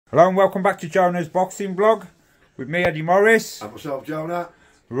Hello and welcome back to Jonah's boxing vlog with me, Eddie Morris. And myself, Jonah.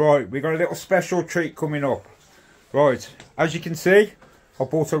 Right, we got a little special treat coming up. Right, as you can see, I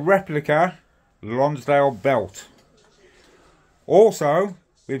bought a replica Lonsdale belt. Also,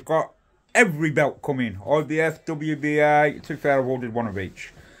 we've got every belt coming. IBF, WBA, to be fair, I've ordered one of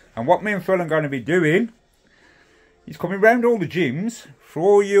each. And what me and Phil are going to be doing is coming round all the gyms for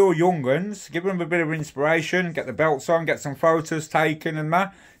all you young ones, give them a bit of inspiration, get the belts on, get some photos taken and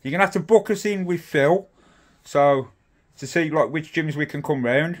that. You're going to have to book us in with Phil, so to see like which gyms we can come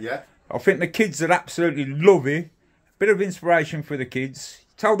round. Yeah. I think the kids would absolutely love it. Bit of inspiration for the kids.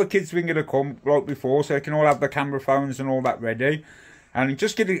 Tell the kids we're going to come like before, so they can all have their camera phones and all that ready. And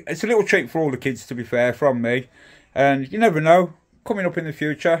just get it, it's a little treat for all the kids, to be fair, from me. And you never know, coming up in the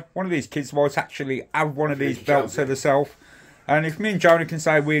future, one of these kids might actually have one of these belts herself. And if me and Jonah can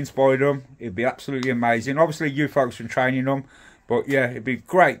say we inspired them, it'd be absolutely amazing. Obviously, you folks from training them. But yeah, it'd be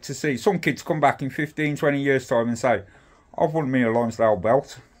great to see some kids come back in 15, 20 years' time and say, I've won me a Lonsdale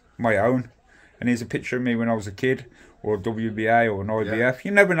belt, my own. And here's a picture of me when I was a kid, or a WBA or an IBF. Yeah.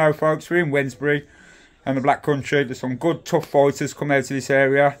 You never know, folks. We're in Wednesbury and the Black Country. There's some good, tough fighters come out of this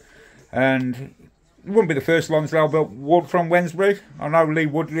area. And it wouldn't be the first Lonsdale belt won from Wednesbury. I know Lee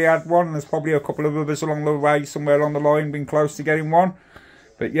Woodley had one, and there's probably a couple of others along the way, somewhere along the line, been close to getting one.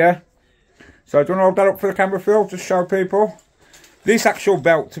 But yeah. So do you want to hold that up for the camera, Phil? Just show people. This actual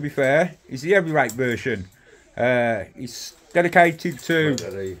belt, to be fair, is the heavyweight version. It's dedicated to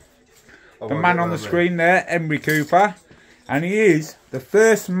the man on the screen there, Henry Cooper. And he is the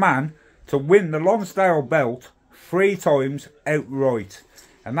first man to win the Lonsdale belt 3 times outright.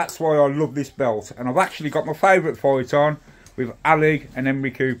 And that's why I love this belt. And I've actually got my favourite fight on with Ali and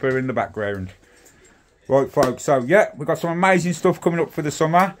Henry Cooper in the background. Right, folks. So, yeah, we've got some amazing stuff coming up for the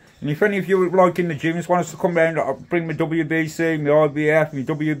summer. And if any of you like in the gyms want us to come round, I'll bring my WBC, my IBF, my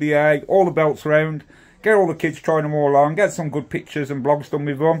WBA, all the belts round. Get all the kids trying them all on. Get some good pictures and blogs done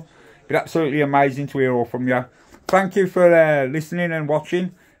with them. It's absolutely amazing to hear all from you. Thank you for listening and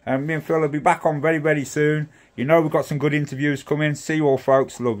watching. And me and Phil will be back on very, very soon. You know we've got some good interviews coming. See you all,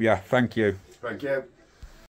 folks. Love you. Thank you. Thank you.